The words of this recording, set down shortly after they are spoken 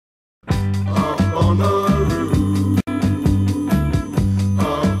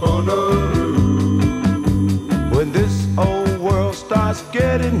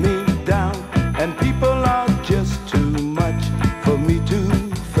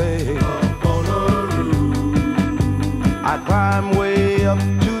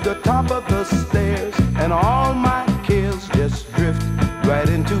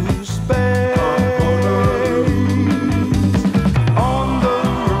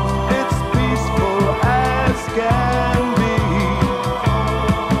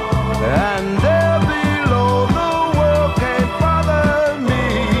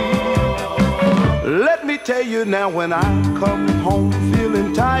tell you now, when I come home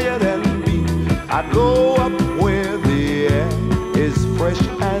feeling tired and beat, I go up where the air is fresh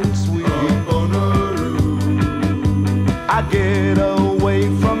and sweet. I get away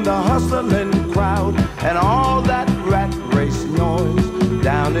from the hustling crowd and all that rat race noise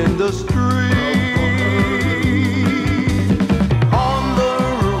down in the street. On the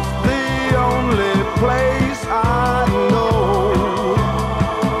roof, the only place I know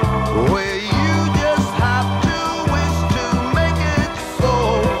where you just have to wish to make it so.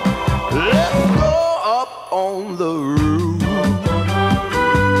 Let's go up on the roof.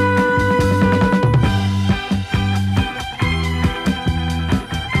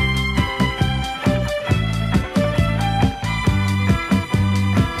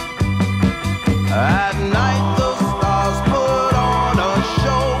 At night the stars put on a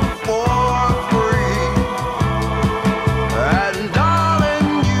show for free, and darling,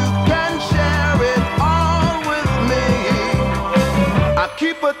 you can share it all with me. I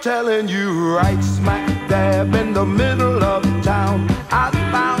keep a telling you, right smack dab in the middle of town, I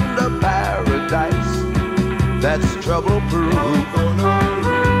found a paradise that's trouble-proof.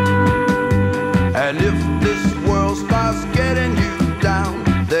 And if this world starts getting you down,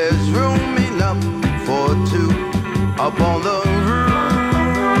 there's room enough for two up on the